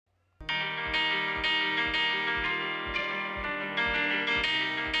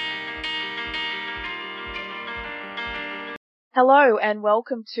Hello and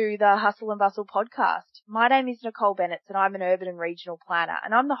welcome to the Hustle and Bustle podcast. My name is Nicole Bennett and I'm an urban and regional planner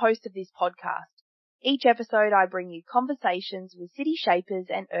and I'm the host of this podcast. Each episode I bring you conversations with city shapers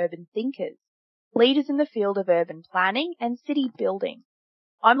and urban thinkers, leaders in the field of urban planning and city building.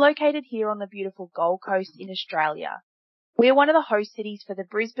 I'm located here on the beautiful Gold Coast in Australia. We're one of the host cities for the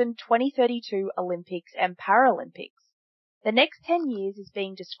Brisbane 2032 Olympics and Paralympics. The next 10 years is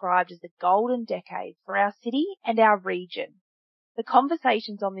being described as the golden decade for our city and our region. The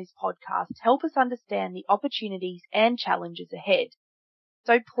conversations on this podcast help us understand the opportunities and challenges ahead.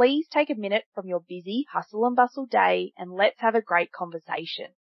 So please take a minute from your busy hustle and bustle day and let's have a great conversation.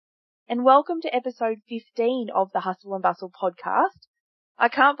 And welcome to episode 15 of the Hustle and Bustle podcast. I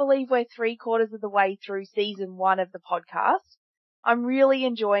can't believe we're 3/4 of the way through season 1 of the podcast. I'm really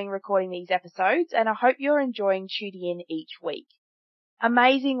enjoying recording these episodes and I hope you're enjoying tuning in each week.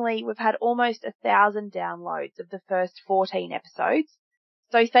 Amazingly, we've had almost 1,000 downloads of the first 14 episodes.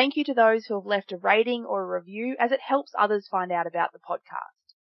 So thank you to those who have left a rating or a review as it helps others find out about the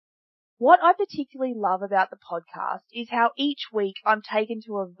podcast. What I particularly love about the podcast is how each week I'm taken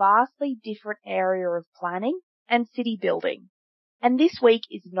to a vastly different area of planning and city building. And this week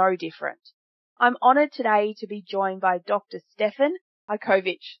is no different. I'm honoured today to be joined by Dr. Stefan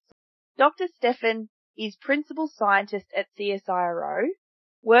Ivkovic. Dr. Stefan is Principal Scientist at CSIRO,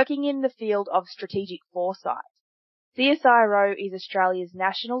 working in the field of strategic foresight. CSIRO is Australia's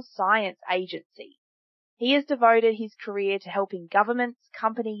national science agency. He has devoted his career to helping governments,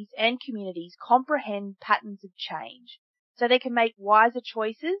 companies and communities comprehend patterns of change so they can make wiser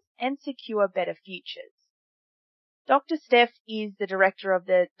choices and secure better futures. Dr. Steph is the director of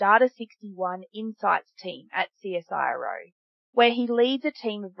the Data 61 Insights team at CSIRO, where he leads a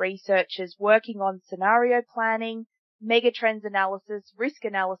team of researchers working on scenario planning, megatrends analysis, risk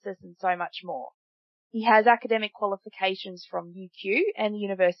analysis, and so much more. He has academic qualifications from UQ and the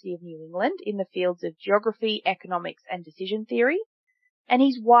University of New England in the fields of geography, economics, and decision theory, and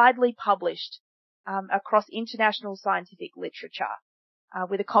he's widely published across international scientific literature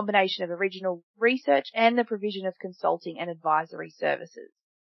with a combination of original research and the provision of consulting and advisory services.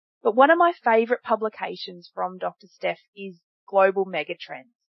 But one of my favourite publications from Dr. Steph is Global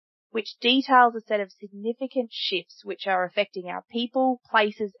Megatrends, which details a set of significant shifts which are affecting our people,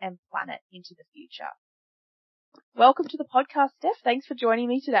 places and planet into the future. Welcome to the podcast, Steph. Thanks for joining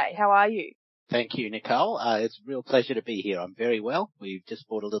me today. How are you? Thank you, Nicole. It's a real pleasure to be here. I'm very well. We've just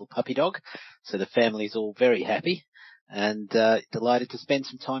bought a little puppy dog, so the family's all very happy and delighted to spend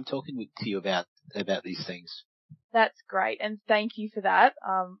some time talking to you about these things. That's great, and thank you for that.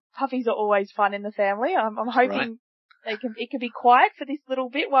 Puppies are always fun in the family. I'm hoping it can be quiet for this little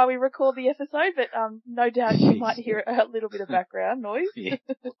bit while we record the episode, but no doubt you might hear a little bit of background noise. Yeah,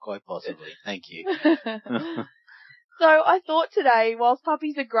 quite possibly. Thank you. So I thought today, whilst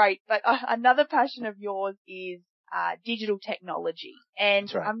puppies are great, but another passion of yours is digital technology, and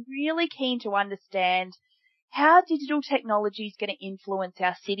That's right. I'm really keen to understand how digital technology is going to influence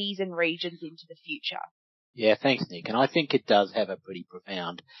our cities and regions into the future. Yeah, thanks, Nick. And I think it does have a pretty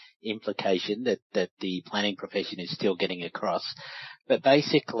profound implication that the planning profession is still getting across. But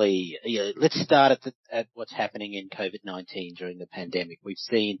basically, let's start at what's happening in COVID-19 during the pandemic. We've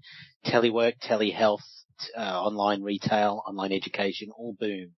seen telework, telehealth, online retail, online education all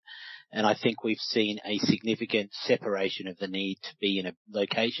boom. And I think we've seen a significant separation of the need to be in a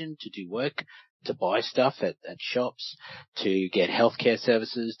location to do work, to buy stuff at shops, to get healthcare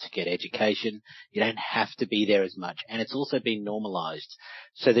services, to get education. You don't have to be there as much. And it's also been normalized.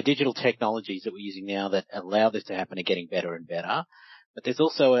 So the digital technologies that we're using now that allow this to happen are getting better and better. But there's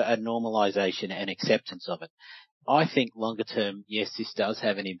also a normalization and acceptance of it. I think longer term, yes, this does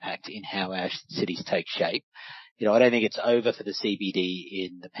have an impact in how our cities take shape. I don't think it's over for the CBD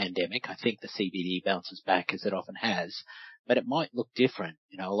in the pandemic. I think the CBD bounces back as it often has, but it might look different.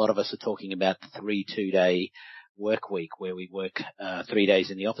 A lot of us are talking about the 3 2-day work week where we work 3 days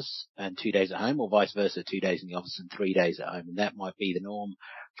in the office and 2 days at home, or vice versa, 2 days in the office and 3 days at home. And that might be the norm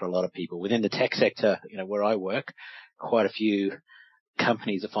for a lot of people. Within the tech sector, where I work, quite a few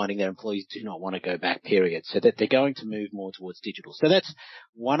companies are finding their employees do not want to go back, period. So that they're going to move more towards digital. So that's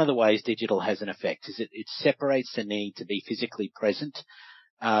one of the ways digital has an effect, is it separates the need to be physically present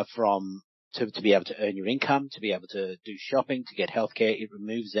from to be able to earn your income, to be able to do shopping, to get healthcare. It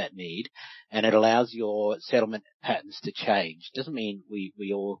removes that need and it allows your settlement patterns to change. Doesn't mean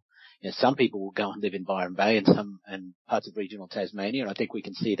we all, some people will go and live in Byron Bay and parts of regional Tasmania, and I think we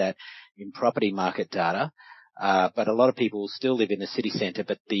can see that in property market data. But a lot of people will still live in the city centre,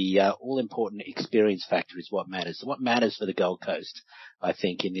 but the all-important experience factor is what matters. So what matters for the Gold Coast, I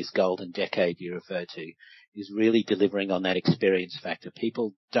think, in this golden decade you refer to, is really delivering on that experience factor.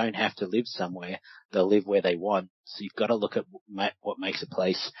 People don't have to live somewhere. They'll live where they want. So you've got to look at what makes a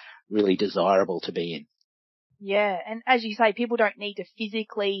place really desirable to be in. Yeah, and as you say, people don't need to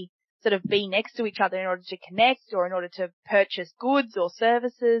physically sort of be next to each other in order to connect or in order to purchase goods or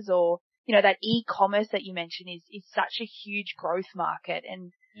services, or, you know, that e-commerce that you mentioned is such a huge growth market.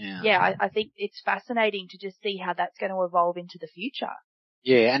 And I think it's fascinating to just see how that's going to evolve into the future.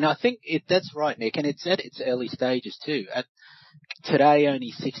 Yeah, and I think that's right, Nick, and it's at its early stages too. Today,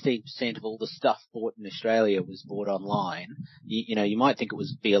 only 16% of all the stuff bought in Australia was bought online. You might think it would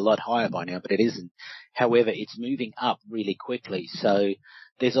be a lot higher by now, but it isn't. However, it's moving up really quickly. So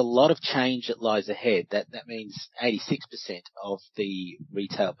there's a lot of change that lies ahead. That means 86% of the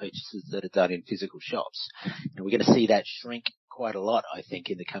retail purchases that are done in physical shops. And we're going to see that shrink quite a lot, I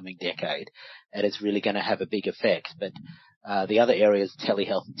think, in the coming decade, and it's really going to have a big effect. But the other areas,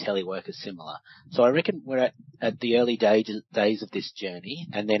 telehealth and telework, are similar. So I reckon we're at the early days of this journey,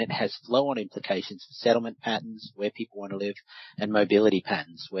 and then it has flow-on implications for settlement patterns, where people want to live, and mobility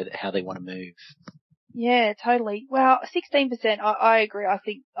patterns, how they want to move. Yeah, totally. Well, 16%, I agree. I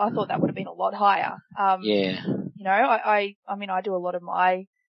thought that would have been a lot higher. Yeah. You know, I mean, I do a lot of my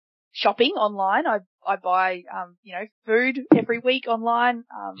shopping online. I buy, food every week online.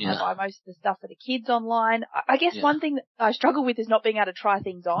 I buy most of the stuff for the kids online. I guess one thing that I struggle with is not being able to try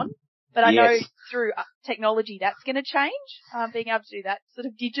things on. But I know through technology that's going to change, being able to do that sort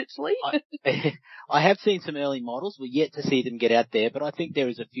of digitally. I have seen some early models. We're yet to see them get out there, but I think there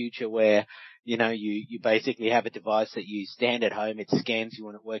is a future where, you basically have a device that you stand at home, it scans you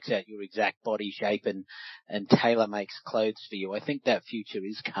and it works out your exact body shape and tailor makes clothes for you. I think that future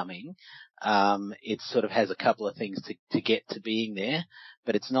is coming. It sort of has a couple of things to get to being there,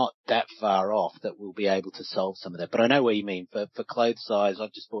 but it's not that far off that we'll be able to solve some of that. But I know what you mean. For clothes size,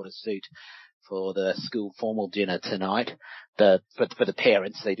 I've just bought a suit for the school formal dinner tonight. For the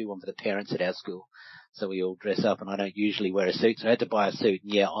parents, they do one for the parents at our school. So we all dress up, and I don't usually wear a suit, so I had to buy a suit.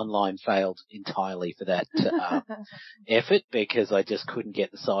 And online failed entirely for that effort, because I just couldn't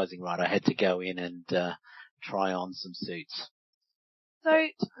get the sizing right. I had to go in and try on some suits. So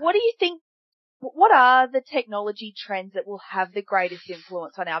what do you think? What are the technology trends that will have the greatest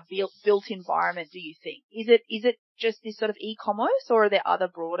influence on our built environment, do you think? Is it just this sort of e-commerce, or are there other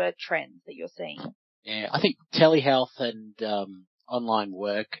broader trends that you're seeing? Yeah, I think telehealth and online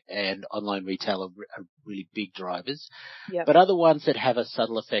work and online retail are really big drivers. Yep. But other ones that have a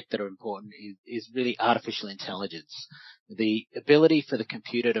subtle effect that are important is really artificial intelligence. The ability for the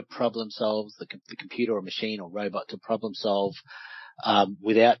computer to problem solve, the computer or machine or robot to problem solve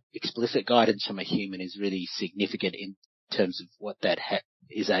without explicit guidance from a human is really significant in terms of what that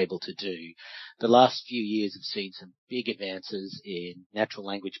is able to do. The last few years have seen some big advances in natural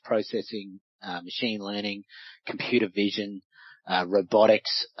language processing, machine learning, computer vision,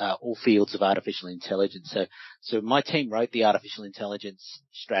 robotics, all fields of artificial intelligence. So my team wrote the artificial intelligence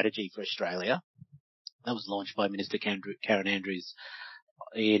strategy for Australia. That was launched by Minister Karen Andrews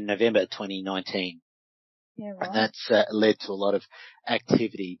in November 2019. Yeah, right. And that's led to a lot of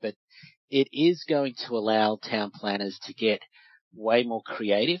activity, but it is going to allow town planners to get way more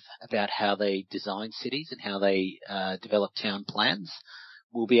creative about how they design cities and how they develop town plans.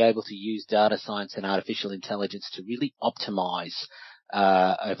 We'll be able to use data science and artificial intelligence to really optimize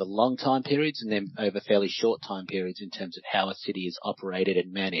over long time periods and then over fairly short time periods in terms of how a city is operated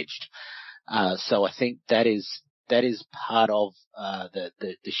and managed. So I think that is part of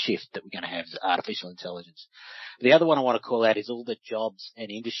the shift that we're going to have, is artificial intelligence. The other one I want to call out is all the jobs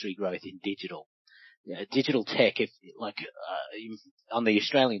and industry growth in digital. Digital tech, on the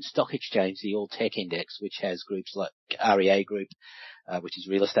Australian Stock Exchange, the All Tech Index, which has groups like REA Group, which is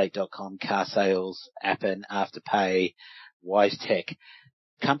realestate.com, Car Sales, Appen, Afterpay, WiseTech,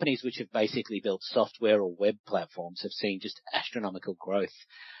 companies which have basically built software or web platforms have seen just astronomical growth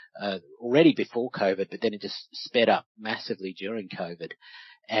already before COVID, but then it just sped up massively during COVID.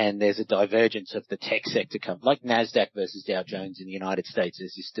 And there's a divergence of the tech sector, like NASDAQ versus Dow Jones in the United States.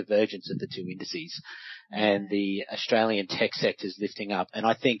 There's this divergence of the two indices, and the Australian tech sector is lifting up. And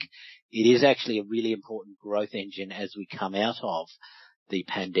I think it is actually a really important growth engine as we come out of the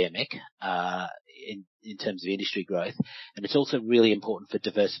pandemic in terms of industry growth. And it's also really important for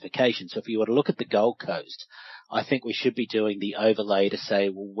diversification. So if you were to look at the Gold Coast, I think we should be doing the overlay to say,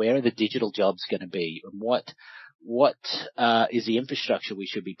 well, where are the digital jobs going to be, and what is the infrastructure we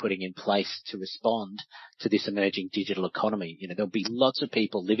should be putting in place to respond to this emerging digital economy? You know, there'll be lots of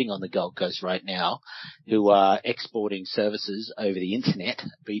people living on the Gold Coast right now who are exporting services over the internet,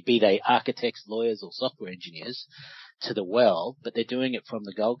 be they architects, lawyers, or software engineers, to the world, but they're doing it from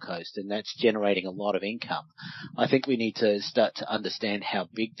the Gold Coast, and that's generating a lot of income. I think we need to start to understand how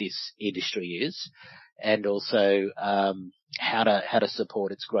big this industry is, and also how to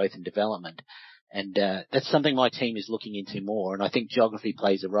support its growth and development. And that's something my team is looking into more, and I think geography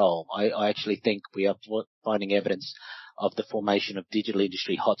plays a role. I actually think we are finding evidence of the formation of digital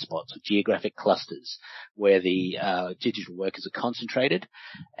industry hotspots, or geographic clusters, where the digital workers are concentrated,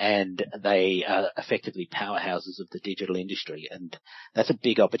 and they are effectively powerhouses of the digital industry. And that's a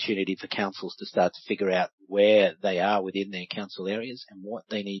big opportunity for councils to start to figure out where they are within their council areas and what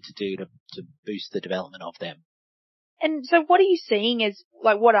they need to do to boost the development of them. And so what are you seeing as,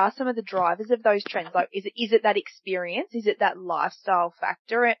 like, what are some of the drivers of those trends? Like, is it that experience? Is it that lifestyle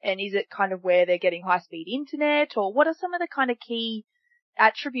factor? And is it kind of where they're getting high speed internet? Or what are some of the kind of key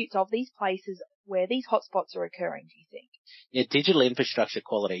attributes of these places where these hotspots are occurring, do you think? Yeah, digital infrastructure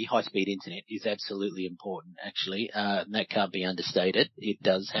quality, high-speed internet is absolutely important, actually, and that can't be understated. It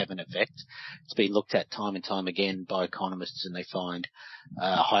does have an effect. It's been looked at time and time again by economists, and they find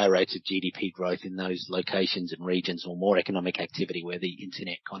higher rates of GDP growth in those locations and regions, or more economic activity where the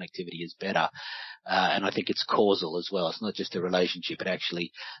internet connectivity is better. And I think it's causal as well. It's not just a relationship. It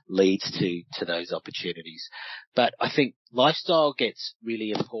actually leads to those opportunities. But I think lifestyle gets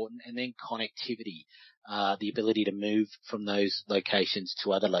really important, and then connectivity. The ability to move from those locations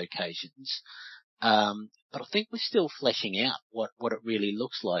to other locations. But I think we're still fleshing out what it really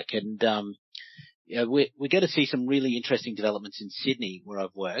looks like. And, you know, we're going to see some really interesting developments in Sydney, where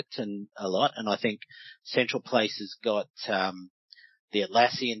I've worked and a lot. And I think Central Place has got, the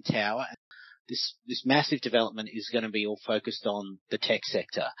Atlassian Tower. This massive development is going to be all focused on the tech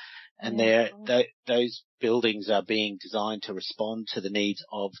sector. And those buildings are being designed to respond to the needs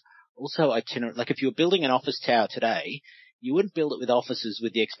of also itinerant. Like, if you were building an office tower today, you wouldn't build it with offices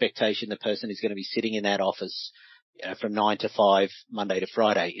with the expectation the person is going to be sitting in that office, you know, from 9 to 5, Monday to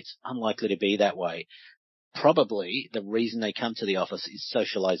Friday. It's unlikely to be that way. Probably the reason they come to the office is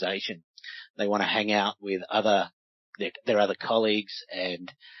socialization. They want to hang out with their other colleagues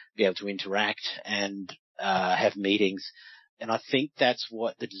and be able to interact and have meetings. And I think that's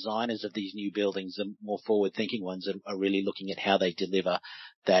what the designers of these new buildings, the more forward-thinking ones, are really looking at, how they deliver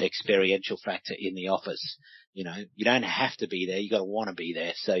that experiential factor in the office. You know, you don't have to be there. You got to want to be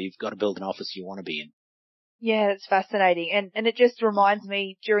there. So you've got to build an office you want to be in. Yeah, it's fascinating. And it just reminds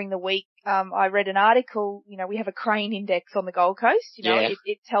me, during the week, I read an article, you know, we have a crane index on the Gold Coast. You know,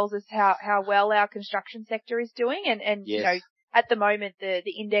 it tells us how well our construction sector is doing. And yes. You know, at the moment, the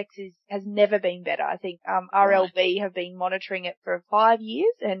index has never been better. I think, RLB have been monitoring it for 5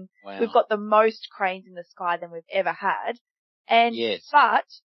 years, and we've got the most cranes in the sky than we've ever had. And, but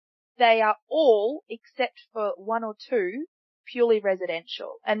they are all, except for one or two, purely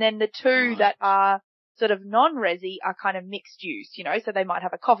residential. And then the two that are sort of non-resi are kind of mixed use, you know, so they might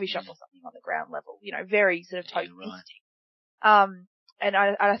have a coffee shop or something on the ground level, you know, very sort of tokenistic. And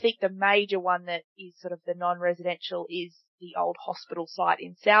I think the major one that is sort of the non-residential is the old hospital site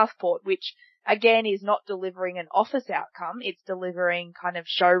in Southport, which again is not delivering an office outcome. It's delivering kind of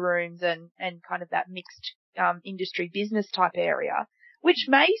showrooms and kind of that mixed industry business type area, which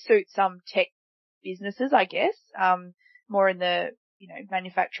may suit some tech businesses, I guess, more in the, you know,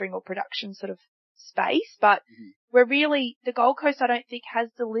 manufacturing or production sort of space. But the Gold Coast, I don't think, has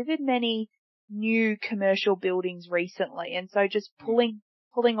delivered many new commercial buildings recently. And so just pulling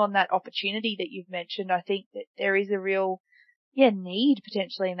on that opportunity that you've mentioned, I think that there is a real need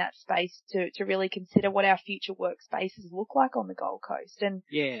potentially in that space to really consider what our future workspaces look like on the Gold Coast. And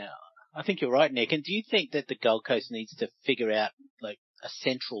I think you're right, Nick. And do you think that the Gold Coast needs to figure out, like, a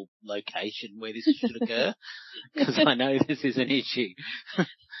central location where this should occur? Because I know this is an issue.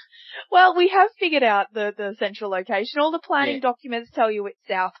 Well, we have figured out the central location. All the planning documents tell you it's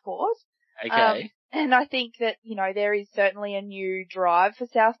Southport. Okay. And I think that, you know, there is certainly a new drive for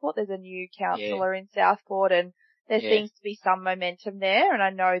Southport. There's a new councillor in Southport, and there seems to be some momentum there. And I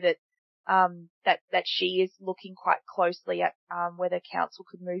know that that she is looking quite closely at whether council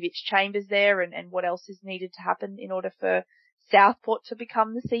could move its chambers there and what else is needed to happen in order for Southport to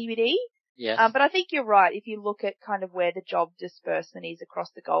become the CBD. Yes. But I think you're right. If you look at kind of where the job disbursement is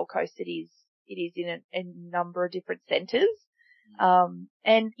across the Gold Coast, it is in a number of different centres.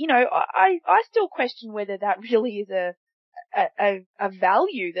 And, you know, I still question whether that really is a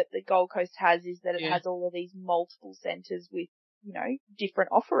value that the Gold Coast has, is that it has all of these multiple centres with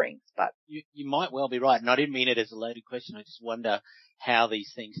different offerings. But you might well be right, and I didn't mean it as a loaded question. I just wonder how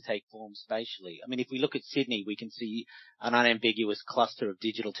these things take form spatially. I mean, if we look at Sydney, we can see an unambiguous cluster of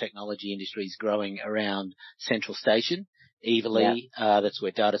digital technology industries growing around Central Station. Eveleigh, that's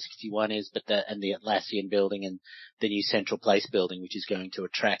where Data 61 is, and the Atlassian building and the new Central Place building, which is going to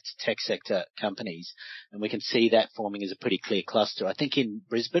attract tech sector companies. And we can see that forming as a pretty clear cluster. I think in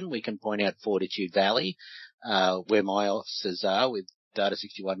Brisbane, we can point out Fortitude Valley, where my offices are, with Data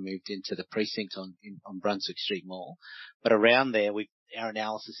 61 moved into the precinct on Brunswick Street Mall. But around there, our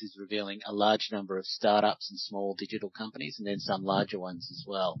analysis is revealing a large number of startups and small digital companies, and then some larger ones as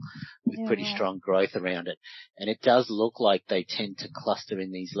well, with pretty strong growth around it. And it does look like they tend to cluster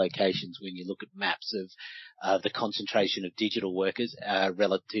in these locations when you look at maps of the concentration of digital workers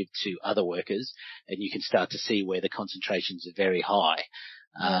relative to other workers, and you can start to see where the concentrations are very high.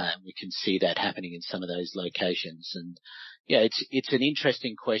 We can see that happening in some of those locations. And it's an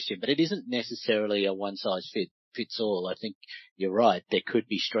interesting question, but it isn't necessarily a one size fits all. I think you're right. There could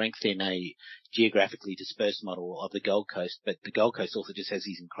be strength in a geographically dispersed model of the Gold Coast, but the Gold Coast also just has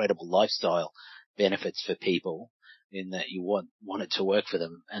these incredible lifestyle benefits for people in that you want it to work for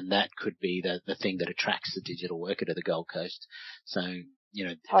them. And that could be the thing that attracts the digital worker to the Gold Coast. So,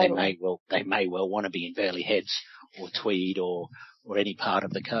 totally. they may well want to be in Burleigh Heads or Tweed or any part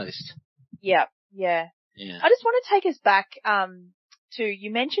of the coast. Yeah. I just want to take us back, to,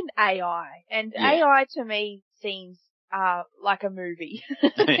 you mentioned AI, and AI to me seems, like a movie.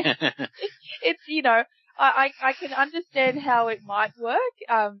 It's, I can understand how it might work,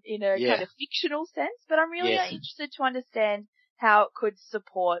 in a kind of fictional sense, but I'm really interested to understand how it could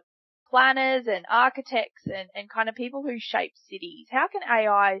support planners and architects and kind of people who shape cities. How can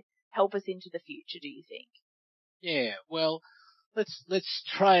AI help us into the future, do you think? Yeah, well, let's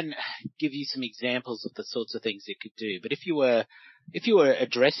try and give you some examples of the sorts of things it could do. But if you were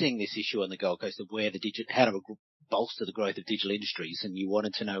addressing this issue on the Gold Coast of how to bolster the growth of digital industries, and you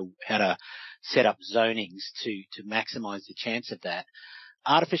wanted to know how to set up zonings to maximise the chance of that,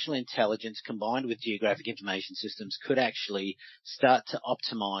 artificial intelligence combined with geographic information systems could actually start to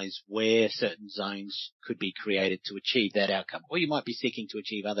optimize where certain zones could be created to achieve that outcome. Or you might be seeking to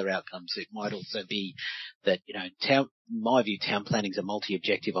achieve other outcomes. It might also be that, in my view, town planning is a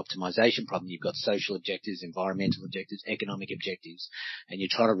multi-objective optimization problem. You've got social objectives, environmental objectives, economic objectives, and you're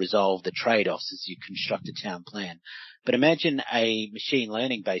trying to resolve the trade-offs as you construct a town plan. But imagine a machine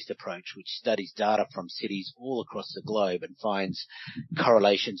learning based approach which studies data from cities all across the globe and finds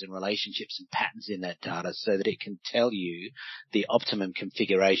correlations and relationships and patterns in that data so that it can tell you the optimum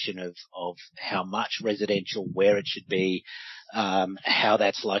configuration of how much residential, where it should be, how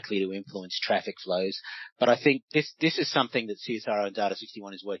that's likely to influence traffic flows. But I think this is something that CSIRO and Data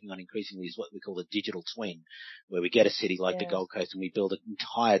 61 is working on increasingly, is what we call a digital twin, where we get a city like the Gold Coast and we build an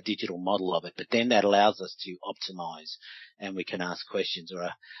entire digital model of it. But then that allows us to optimize and we can ask questions. Or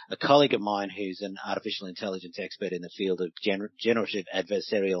a colleague of mine who's an artificial intelligence expert in the field of generative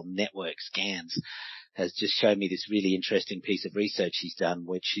adversarial network scans has just shown me this really interesting piece of research he's done,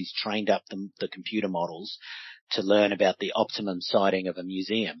 which he's trained up the computer models to learn about the optimum siting of a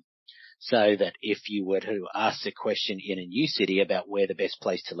museum. So that if you were to ask a question in a new city about where the best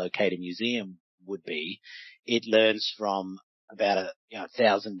place to locate a museum would be, it learns from about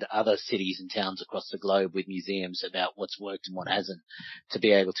 1,000 other cities and towns across the globe with museums about what's worked and what hasn't, to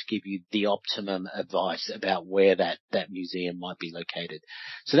be able to give you the optimum advice about where that museum might be located.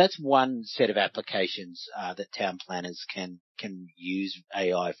 So that's one set of applications that town planners can use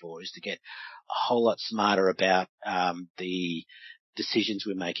AI for, is to get a whole lot smarter about the decisions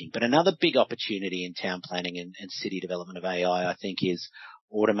we're making. But another big opportunity in town planning and city development of AI, I think, is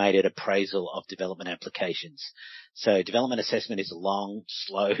automated appraisal of development applications. So development assessment is a long,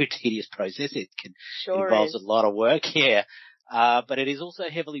 slow, tedious process. It involves a lot of work, but it is also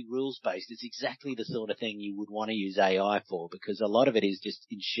heavily rules-based. It's exactly the sort of thing you would want to use AI for, because a lot of it is just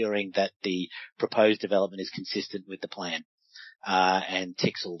ensuring that the proposed development is consistent with the plan and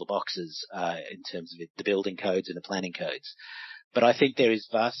ticks all the boxes in terms of the building codes and the planning codes. But I think there is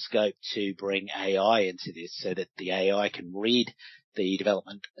vast scope to bring AI into this so that the AI can read the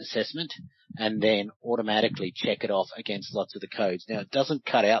development assessment and then automatically check it off against lots of the codes. Now, it doesn't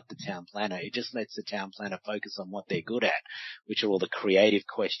cut out the town planner. It just lets the town planner focus on what they're good at, which are all the creative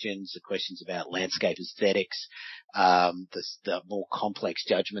questions, the questions about landscape aesthetics, the more complex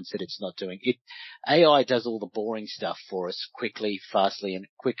judgments that it's not doing. AI does all the boring stuff for us quickly, fastly, and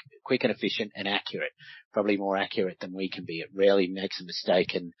quick and efficient and accurate. Probably more accurate than we can be. It rarely makes a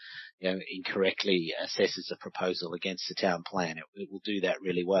mistake and incorrectly assesses a proposal against the town plan. It will do that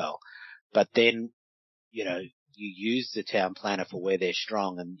really well. But then, you use the town planner for where they're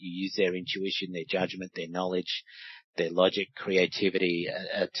strong, and you use their intuition, their judgment, their knowledge, their logic, creativity,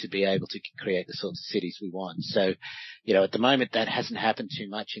 to be able to create the sorts of cities we want. So, at the moment that hasn't happened too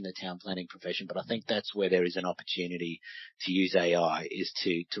much in the town planning profession, but I think that's where there is an opportunity to use AI, is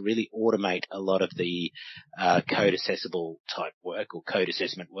to really automate a lot of the code accessible type work, or code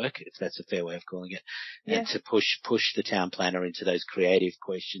assessment work, if that's a fair way of calling it, and to push the town planner into those creative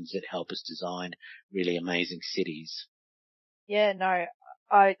questions that help us design really amazing cities. Yeah, no,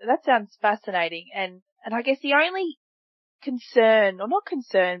 that sounds fascinating. And I guess the only concern, or not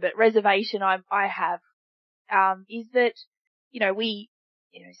concern, but reservation I have, is that,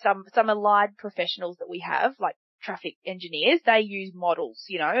 some allied professionals that we have, like traffic engineers, they use models,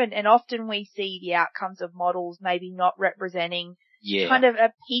 and often we see the outcomes of models maybe not representing kind of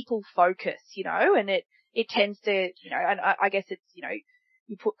a people focus, and it tends to, and I guess it's,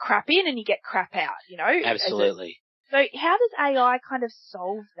 you put crap in and you get crap out, Absolutely. So how does AI kind of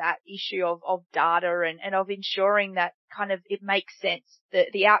solve that issue of data and of ensuring that kind of it makes sense,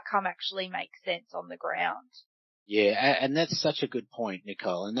 the outcome actually makes sense on the ground? Yeah, and that's such a good point,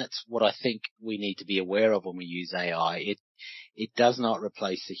 Nicole, and that's what I think we need to be aware of when we use AI. It does not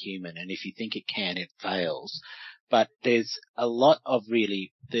replace the human, and if you think it can, it fails. But there's a lot of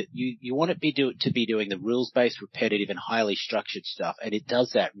really that you want it to be doing the rules-based, repetitive, and highly structured stuff, and it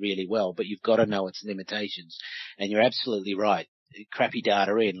does that really well. But you've got to know its limitations, and you're absolutely right. Crappy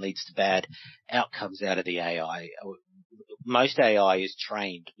data in leads to bad outcomes out of the AI. Most AI is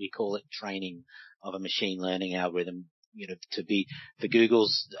trained. We call it training of a machine learning algorithm, to be for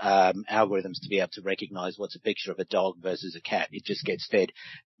Google's algorithms to be able to recognize what's a picture of a dog versus a cat. It just gets fed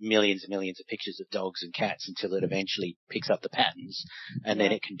millions and millions of pictures of dogs and cats until it eventually picks up the patterns, and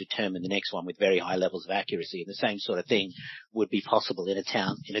then it can determine the next one with very high levels of accuracy. And the same sort of thing would be possible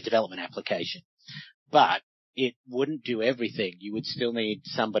in a development application. But it wouldn't do everything. You would still need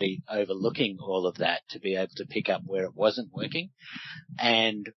somebody overlooking all of that to be able to pick up where it wasn't working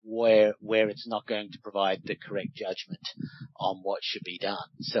and where it's not going to provide the correct judgment on what should be done.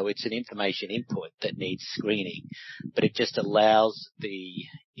 So it's an information input that needs screening, but it just allows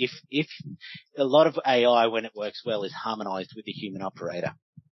if a lot of AI, when it works well, is harmonized with the human operator.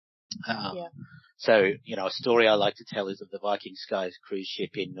 So, a story I like to tell is of the Viking Skies cruise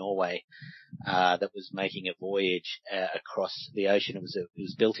ship in Norway, that was making a voyage, across the ocean. It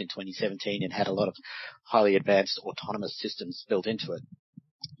was built in 2017 and had a lot of highly advanced autonomous systems built into it.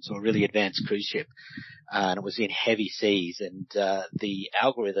 So a really advanced cruise ship. And it was in heavy seas, and, the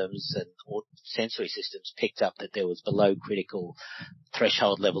algorithms and sensory systems picked up that there was below critical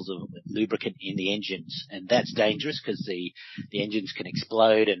threshold levels of lubricant in the engines. And that's dangerous because the engines can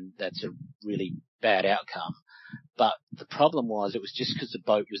explode, and that's a really bad outcome. But the problem was it was just because the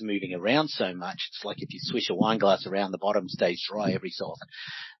boat was moving around so much. It's like if you swish a wine glass around, the bottom stays dry every so often.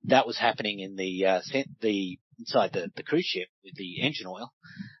 That was happening in inside the cruise ship with the engine oil.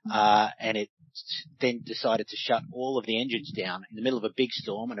 And it then decided to shut all of the engines down in the middle of a big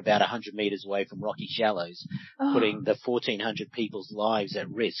storm and about 100 meters away from rocky shallows, putting the 1,400 people's lives at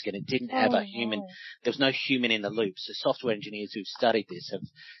risk. And it didn't have a human, there was no human in the loop. So software engineers who've studied this have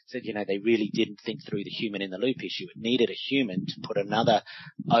said, they really didn't think through the human in the loop issue. It needed a human to put another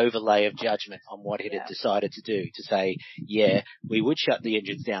overlay of judgment on what it had decided to do, to say, we would shut the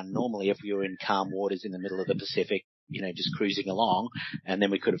engines down normally if we were in calm waters in the middle of the Pacific, just cruising along, and then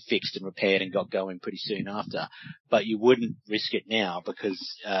we could have fixed and repaired and got going pretty soon after. But you wouldn't risk it now because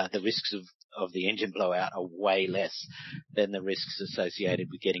the risks of the engine blowout are way less than the risks associated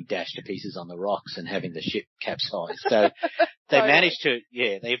with getting dashed to pieces on the rocks and having the ship capsize. So they managed to,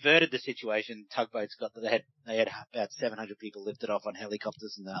 they averted the situation. Tugboats they had about 700 people lifted off on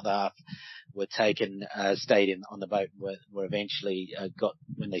helicopters, and the other half were taken, stayed on the boat, and were eventually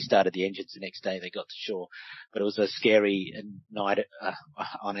when they started the engines the next day, they got to shore. But it was a scary night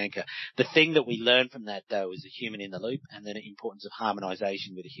on anchor. The thing that we learned from that, though, is the human in the loop and the importance of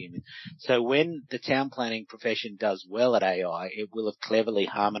harmonization with a human. So when the town planning profession does well at AI, it will have cleverly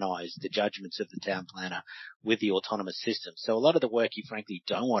harmonized the judgments of the town planner with the autonomous system. So a lot of the work you frankly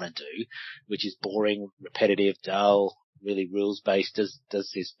don't want to do, which is boring, repetitive, dull, really rules-based, does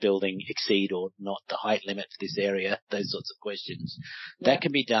this building exceed or not the height limit for this area, those sorts of questions, that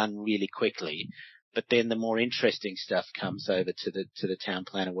can be done really quickly. But then the more interesting stuff comes over to the town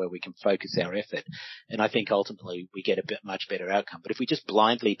planner, where we can focus our effort. And I think ultimately we get a much better outcome. But if we just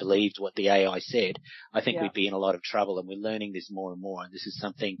blindly believed what the AI said, I think we'd be in a lot of trouble. And we're learning this more and more. And this is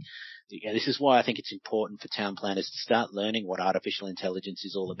something, this is why I think it's important for town planners to start learning what artificial intelligence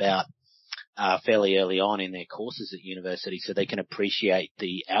is all about fairly early on in their courses at university, so they can appreciate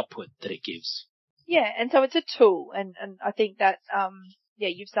the output that it gives. Yeah, and so it's a tool, and I think that,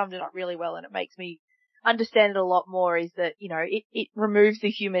 you've summed it up really well, and it makes me understand it a lot more, is that, it removes the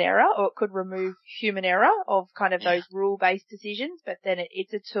human error, or it could remove human error of kind of Yeah. those rule-based decisions, but then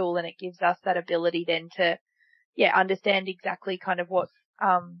it's a tool, and it gives us that ability then to, understand exactly kind of what,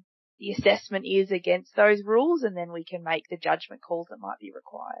 the assessment is against those rules, and then we can make the judgment calls that might be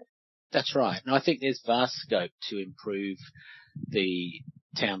required. That's right. And I think there's vast scope to improve the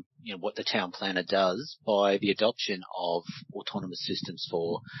town, what the town planner does by the adoption of autonomous systems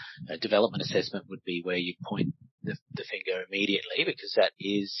for development assessment would be where you point the finger immediately, because that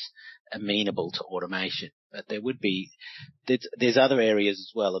is amenable to automation. But there's other areas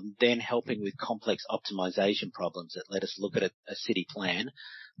as well, and then helping with complex optimization problems that let us look at a city plan,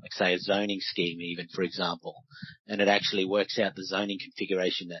 like say a zoning scheme even, for example, and it actually works out the zoning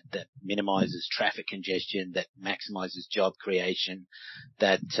configuration that minimizes traffic congestion, that maximizes job creation,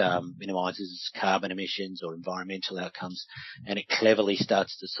 that minimizes carbon emissions or environmental outcomes, and it cleverly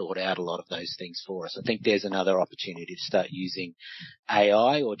starts to sort out a lot of those things for us. I think there's another opportunity to start using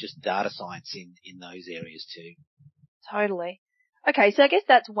AI or just data science in those areas too. Totally. Okay, so I guess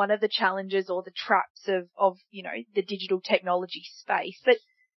that's one of the challenges or the traps of the digital technology space. But,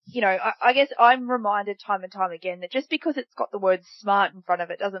 I guess I'm reminded time and time again that just because it's got the word smart in front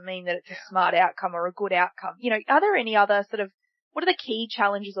of it doesn't mean that it's a smart outcome or a good outcome. Are there any other what are the key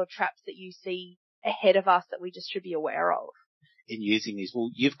challenges or traps that you see ahead of us that we just should be aware of? In using these, well,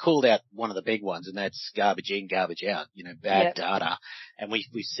 you've called out one of the big ones, and that's garbage in, garbage out, bad data. And we've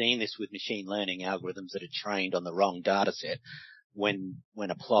seen this with machine learning algorithms that are trained on the wrong data set. When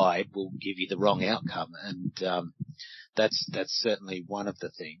applied, will give you the wrong outcome. And, that's certainly one of the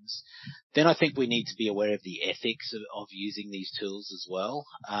things. Then I think we need to be aware of the ethics of using these tools as well.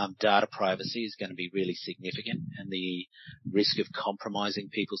 Data privacy is going to be really significant, and the risk of compromising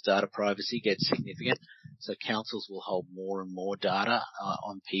people's data privacy gets significant. So councils will hold more and more data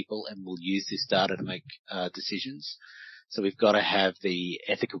on people and will use this data to make decisions. So we've got to have the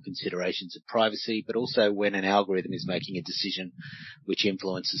ethical considerations of privacy, but also when an algorithm is making a decision which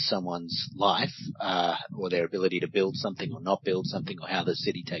influences someone's life, or their ability to build something or not build something, or how the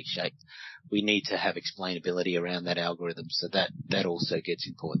city takes shape, we need to have explainability around that algorithm. So that also gets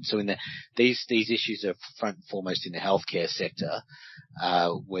important. So these issues are front and foremost in the healthcare sector,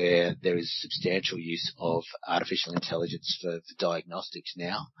 where there is substantial use of artificial intelligence for diagnostics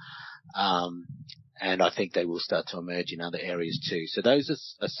now. And I think they will start to emerge in other areas too. So those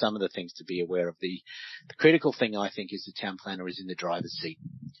are some of the things to be aware of. The critical thing, I think, is the town planner is in the driver's seat,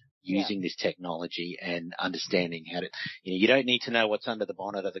 using this technology and understanding how to, you don't need to know what's under the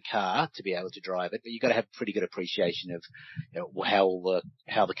bonnet of the car to be able to drive it, but you've got to have pretty good appreciation of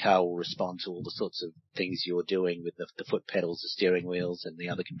how the car will respond to all the sorts of things you're doing with the foot pedals, the steering wheels, and the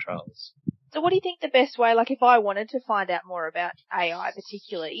other controls. So what do you think the best way, if I wanted to find out more about AI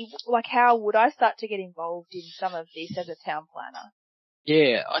particularly, how would I start to get involved in some of this as a town planner?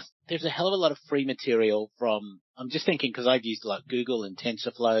 Yeah, there's a hell of a lot of free material I'm just thinking because I've used Google and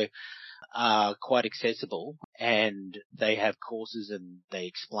TensorFlow are quite accessible, and they have courses and they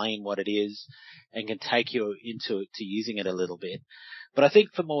explain what it is and can take you into using it a little bit. But I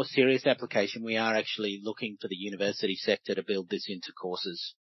think for more serious application, we are actually looking for the university sector to build this into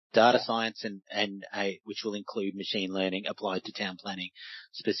courses. Data science and which will include machine learning applied to town planning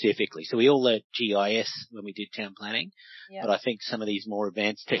specifically. So we all learned GIS when we did town planning, but I think some of these more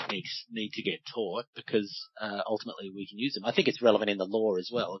advanced techniques need to get taught because ultimately we can use them. I think it's relevant in the law as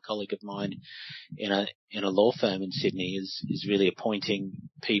well. A colleague of mine in a law firm in Sydney is really appointing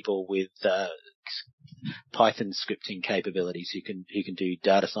people with Python scripting capabilities who can do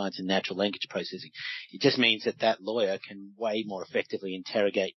data science and natural language processing. It just means that lawyer can way more effectively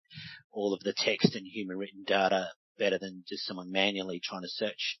interrogate all of the text and human written data better than just someone manually trying to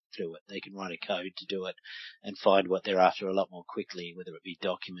search through it. They can write a code to do it and find what they're after a lot more quickly, whether it be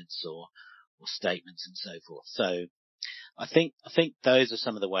documents or statements and so forth. So I think those are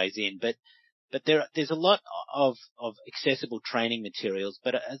some of the ways in, but there's a lot of accessible training materials,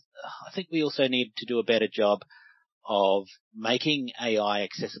 but I think we also need to do a better job of making AI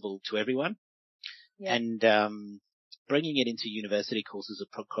accessible to everyone and bringing it into university courses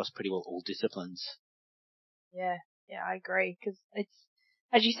across pretty well all disciplines. Yeah, I agree, because it's,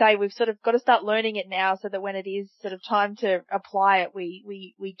 as you say, we've sort of got to start learning it now so that when it is sort of time to apply it,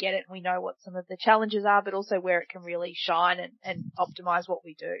 we get it and we know what some of the challenges are, but also where it can really shine and optimize what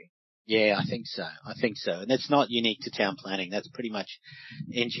we do. Yeah, I think so. And that's not unique to town planning. That's pretty much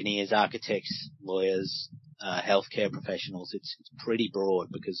engineers, architects, lawyers, healthcare professionals. It's pretty broad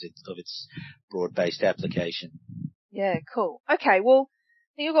because of its broad-based application. Yeah, cool. Okay, well,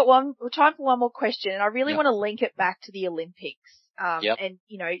 think we've got time for one more question, and I really want to link it back to the Olympics. And,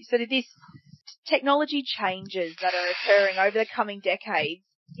 sort of this technology changes that are occurring over the coming decades.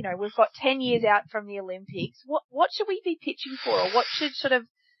 We've got 10 years out from the Olympics. What should we be pitching for, or what should sort of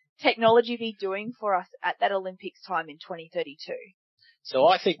technology be doing for us at that Olympics time in 2032? So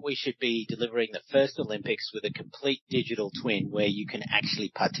I think we should be delivering the first Olympics with a complete digital twin where you can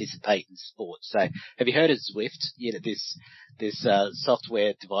actually participate in sports. So have you heard of Zwift? This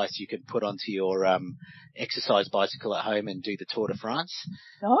software device you can put onto your exercise bicycle at home and do the Tour de France.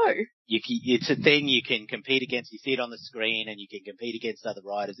 No. It's a thing you can compete against. You see it on the screen and you can compete against other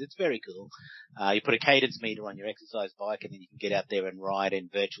riders. It's very cool. You put a cadence meter on your exercise bike and then you can get out there and ride in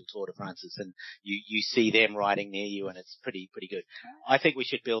virtual Tour de France's, and you see them riding near you, and it's pretty good. I think we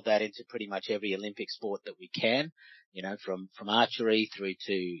should build that into pretty much every Olympic sport that we can, from archery through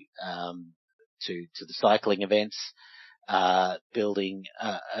to the cycling events. Building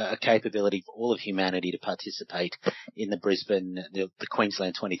a capability for all of humanity to participate in the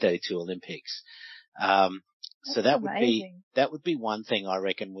Queensland 2032 Olympics. So that would be one thing I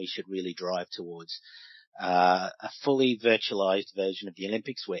reckon we should really drive towards. A fully virtualized version of the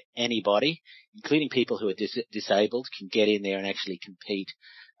Olympics where anybody, including people who are disabled, can get in there and actually compete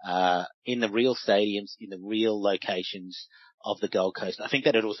in the real stadiums, in the real locations of the Gold Coast. I think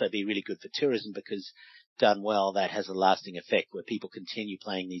that would also be really good for tourism, because done well, that has a lasting effect where people continue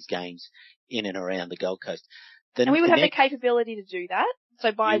playing these games in and around the Gold Coast. And we would have the capability to do that.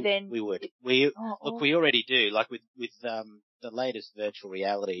 So by then we would. We already do. Like with the latest virtual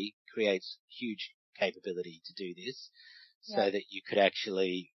reality creates huge capability to do this, so that you could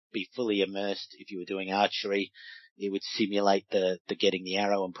actually be fully immersed. If you were doing archery, it would simulate the getting the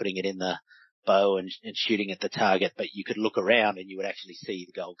arrow and putting it in the bow and shooting at the target, but you could look around and you would actually see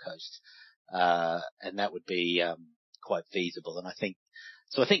the Gold Coast. And that would be quite feasible. And I think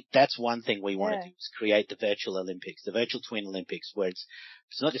that's one thing we want to do, is create the virtual Olympics, the virtual twin Olympics, where it's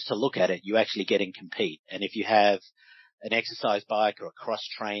not just to look at it, you actually get and compete. And if you have an exercise bike or a cross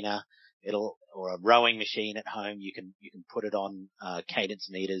trainer, or a rowing machine at home, you can put it on cadence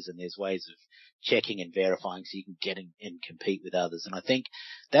meters, and there's ways of checking and verifying so you can get in and compete with others. And I think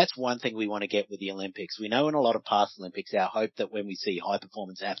that's one thing we want to get with the Olympics. We know in a lot of past Olympics, our hope that when we see high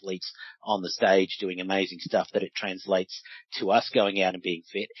performance athletes on the stage doing amazing stuff, that it translates to us going out and being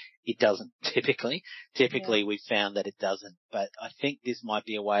fit. It doesn't typically. We've found that it doesn't, but I think this might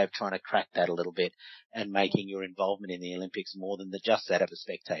be a way of trying to crack that a little bit and making your involvement in the Olympics more than just that of a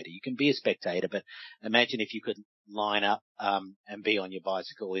spectator. You can be a spectator, but imagine if you could line up and be on your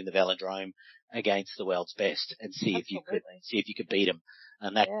bicycle in the velodrome against the world's best and see if you could beat them.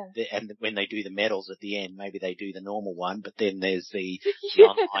 And and when they do the medals at the end, maybe they do the normal one, but then there's the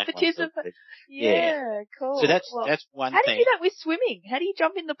online one. Cool. So that's one thing. How do you do that with swimming? How do you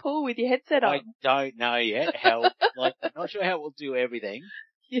jump in the pool with your headset on? I don't know yet how. I'm not sure how we'll do everything.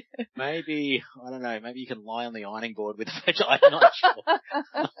 Yeah. Maybe, I don't know, maybe you can lie on the ironing board with the I'm not sure.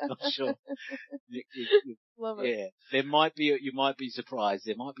 I'm not sure. Love it. Yeah. You might be surprised.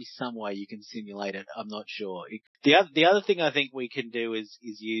 There might be some way you can simulate it. I'm not sure. The other thing I think we can do is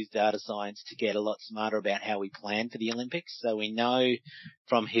use data science to get a lot smarter about how we plan for the Olympics. So we know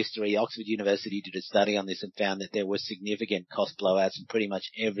from history, Oxford University did a study on this and found that there were significant cost blowouts in pretty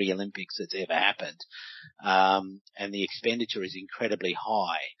much every Olympics that's ever happened. And the expenditure is incredibly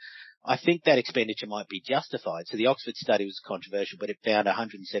high. I think that expenditure might be justified. So the Oxford study was controversial, but it found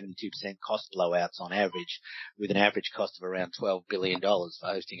 172% cost blowouts on average, with an average cost of around $12 billion for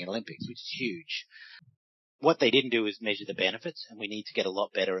hosting an Olympics, which is huge. What they didn't do is measure the benefits, and we need to get a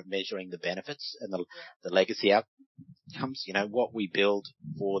lot better at measuring the benefits and the legacy outcomes. What we build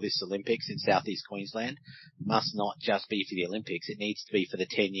for this Olympics in Southeast Queensland must not just be for the Olympics. It needs to be for the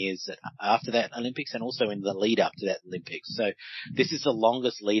 10 years after that Olympics, and also in the lead up to that Olympics. So this is the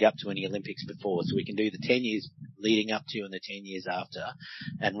longest lead up to any Olympics before. So we can do the 10 years leading up to and the 10 years after,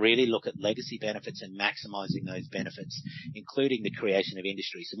 and really look at legacy benefits and maximizing those benefits, including the creation of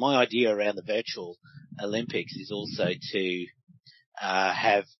industry. So my idea around the virtual Olympics is also to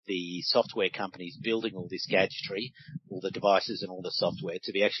have the software companies building all this gadgetry, all the devices and all the software,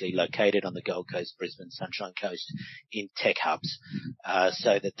 to be actually located on the Gold Coast, Brisbane, Sunshine Coast in tech hubs,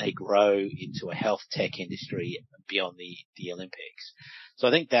 so that they grow into a health tech industry beyond the Olympics. So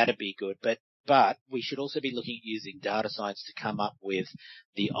I think that'd be good, but we should also be looking at using data science to come up with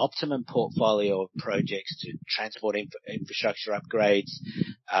the optimum portfolio of projects to transport infrastructure upgrades,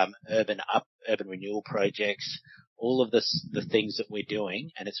 urban renewal projects, all of the things that we're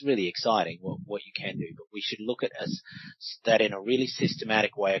doing. And it's really exciting what you can do, but we should look at that in a really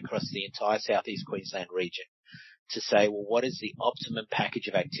systematic way across the entire Southeast Queensland region to say, well, what is the optimum package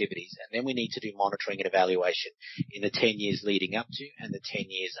of activities? And then we need to do monitoring and evaluation in the 10 years leading up to and the 10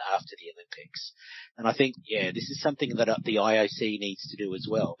 years after the Olympics. And I think, this is something that the IOC needs to do as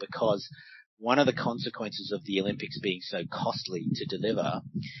well, because one of the consequences of the Olympics being so costly to deliver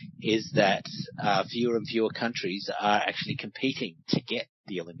is that fewer and fewer countries are actually competing to get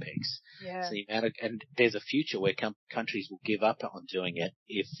the Olympics. Yeah. So and there's a future where countries will give up on doing it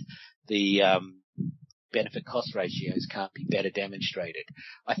if the benefit cost ratios can't be better demonstrated.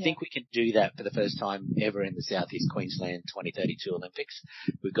 I think we can do that for the first time ever in the Southeast Queensland 2032 Olympics.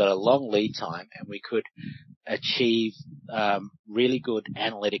 We've got a long lead time, and we could achieve really good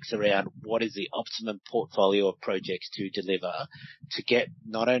analytics around what is the optimum portfolio of projects to deliver to get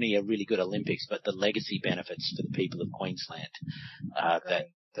not only a really good Olympics but the legacy benefits for the people of Queensland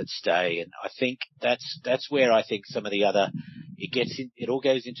that stay. And I think that's where I think some of the other it all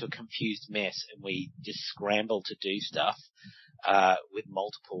goes into a confused mess, and we just scramble to do stuff with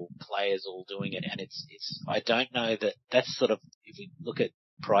multiple players all doing it. And I don't know that's sort of, if we look at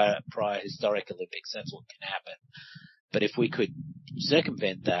prior historic Olympics, that's what can happen. But if we could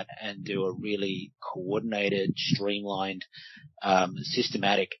circumvent that and do a really coordinated, streamlined,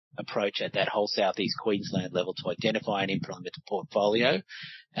 systematic approach at that whole Southeast Queensland level to identify and implement a portfolio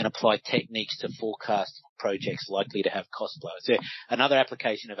and apply techniques to forecast projects likely to have cost blow. So another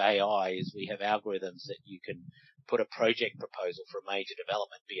application of AI is we have algorithms that you can put a project proposal for a major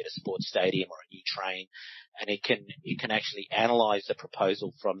development, be it a sports stadium or a new train, and it can actually analyze the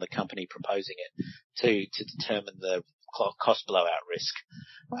proposal from the company proposing it to determine the cost blowout risk.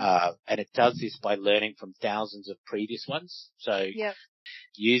 And it does this by learning from thousands of previous ones. So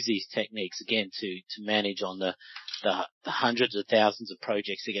use these techniques again to manage on the hundreds of thousands of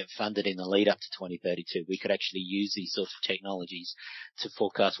projects that get funded in the lead up to 2032. We could actually use these sorts of technologies to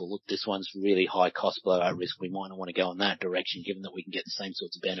forecast, well, look, this one's really high cost blowout risk. We might not want to go in that direction, given that we can get the same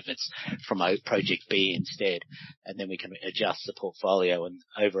sorts of benefits from project B instead. And then we can adjust the portfolio, and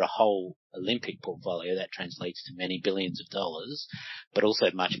over a whole Olympic portfolio, that translates to many billions of dollars, but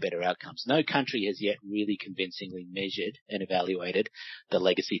also much better outcomes. No country has yet really convincingly measured and evaluated the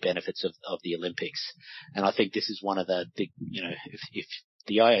legacy benefits of the Olympics. And I think this is one of the if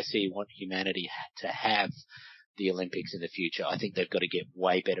the IOC want humanity to have the Olympics in the future, I think they've got to get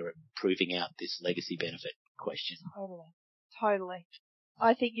way better at proving out this legacy benefit question. Totally.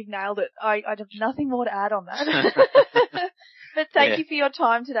 I think you've nailed it. I have nothing more to add on that. But thank you for your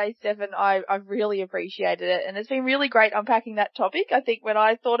time today, Stefan. I've really appreciated it, and it's been really great unpacking that topic. I think when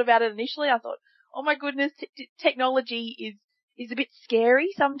I thought about it initially, I thought, oh my goodness, technology is a bit scary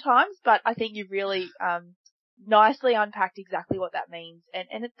sometimes, but I think you've really nicely unpacked exactly what that means,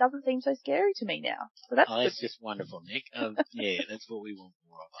 and it doesn't seem so scary to me now. So that's just wonderful, Nick. That's what we want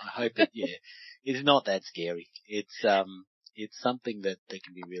more of. I hope it's not that scary. It's something that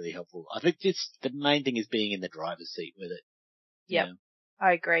can be really helpful. I think the main thing is being in the driver's seat with it. Yep,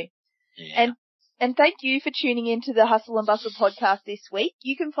 I agree. Yeah. And thank you for tuning in to the Hustle and Bustle podcast this week.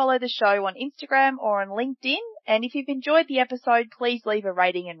 You can follow the show on Instagram or on LinkedIn. And if you've enjoyed the episode, please leave a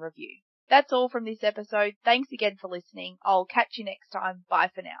rating and review. That's all from this episode. Thanks again for listening. I'll catch you next time.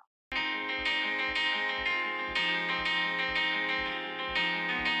 Bye for now.